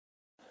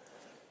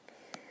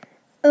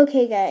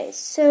Okay guys,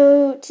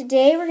 so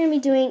today we're going to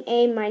be doing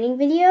a mining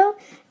video,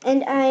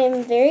 and I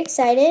am very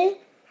excited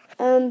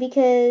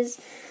because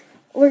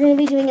we're going to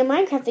be doing a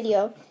Minecraft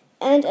video.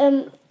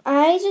 And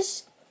I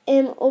just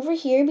am over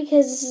here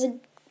because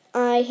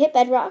I hit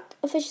bedrock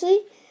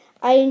officially.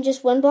 I am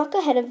just one block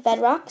ahead of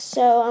bedrock,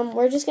 so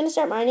we're just going to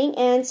start mining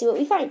and see what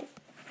we find.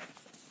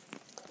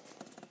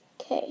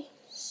 Okay,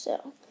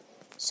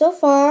 so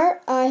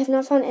far I have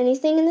not found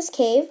anything in this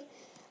cave.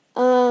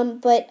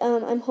 But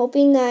I'm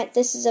hoping that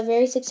this is a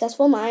very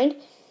successful mine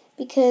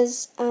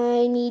because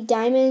I need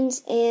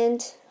diamonds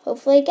and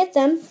hopefully I get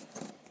them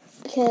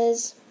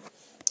because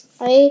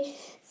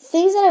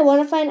things that I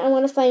want to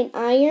find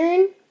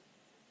iron.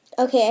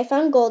 Okay, I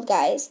found gold,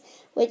 guys,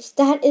 which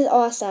that is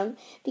awesome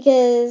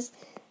because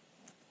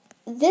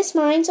this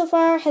mine so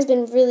far has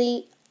been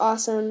really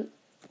awesome.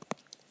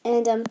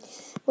 And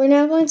we're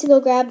now going to go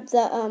grab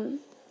the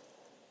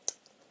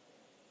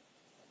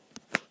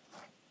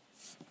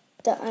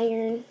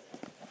iron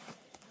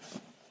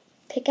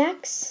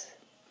pickaxe.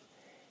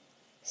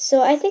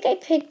 So I think I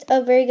picked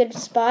a very good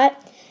spot.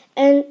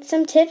 And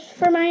some tips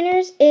for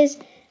miners is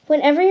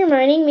whenever you're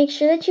mining, make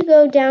sure that you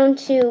go down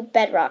to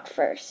bedrock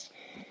first.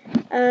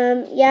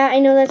 Yeah, I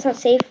know that's not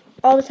safe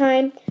all the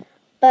time,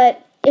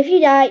 but if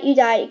you die, you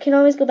die. You can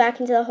always go back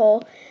into the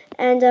hole.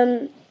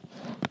 And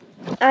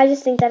I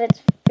just think that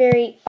it's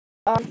very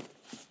awesome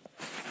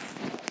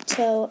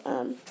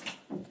to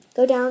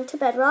go down to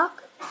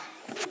bedrock.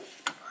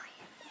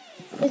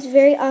 It's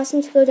very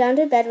awesome to go down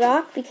to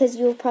bedrock because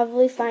you'll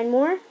probably find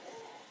more.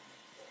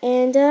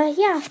 And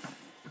yeah.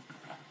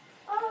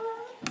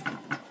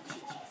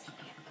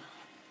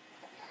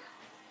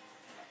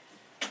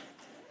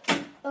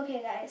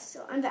 Okay guys,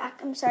 so I'm back.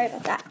 I'm sorry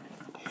about that.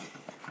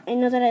 I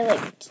know that I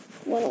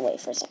went away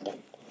for a second.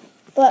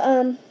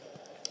 But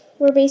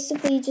we're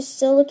basically just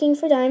still looking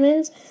for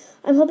diamonds.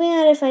 I'm hoping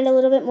that I find a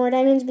little bit more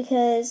diamonds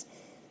because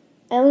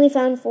I only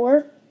found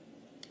 4.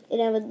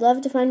 And I would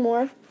love to find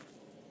more.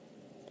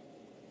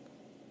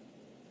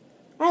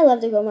 I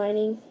love to go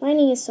mining.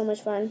 Mining is so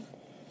much fun.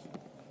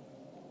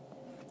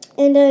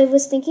 And I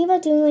was thinking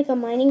about doing like a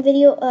mining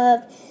video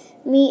of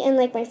me and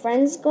like my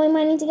friends going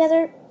mining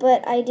together,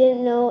 but I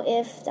didn't know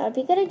if that would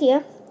be a good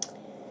idea.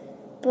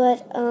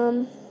 But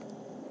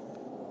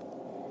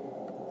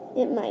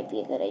it might be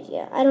a good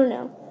idea. I don't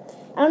know.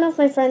 I don't know if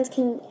my friends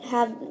can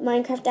have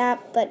Minecraft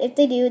app, but if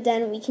they do,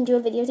 then we can do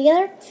a video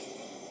together.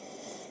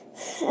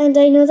 And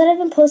I know that I've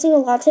been posting a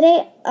lot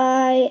today.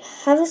 I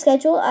have a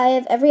schedule. I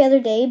have every other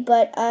day,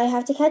 but I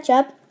have to catch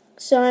up.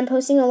 So I'm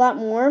posting a lot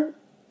more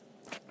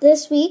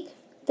this week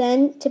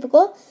than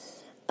typical.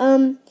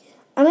 I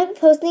might be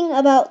posting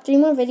about 3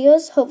 more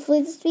videos,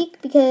 hopefully this week,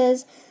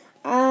 because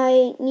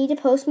I need to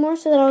post more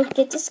so that I'll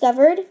get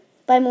discovered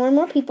by more and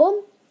more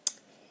people.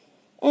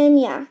 And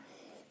yeah.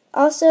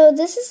 Also,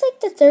 this is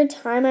like the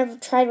 3rd time I've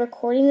tried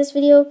recording this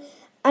video.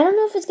 I don't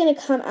know if it's going to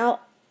come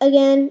out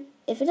again.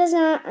 If it does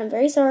not, I'm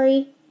very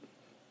sorry.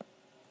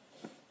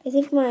 I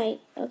think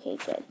okay,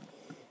 good.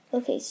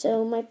 Okay,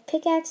 so my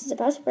pickaxe is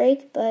about to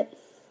break, but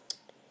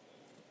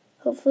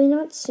hopefully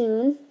not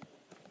soon.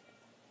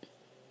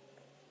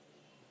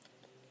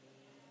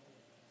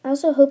 I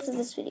also hope that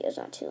this video is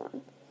not too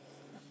long.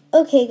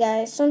 Okay,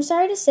 guys, so I'm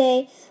sorry to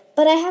say,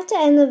 but I have to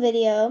end the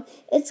video.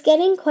 It's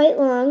getting quite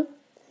long,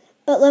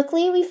 but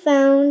luckily we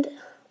found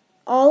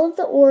all of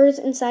the ores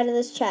inside of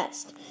this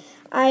chest.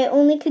 I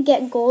only could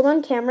get gold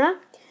on camera,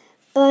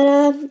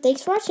 but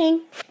thanks for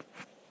watching.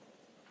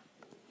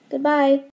 Goodbye.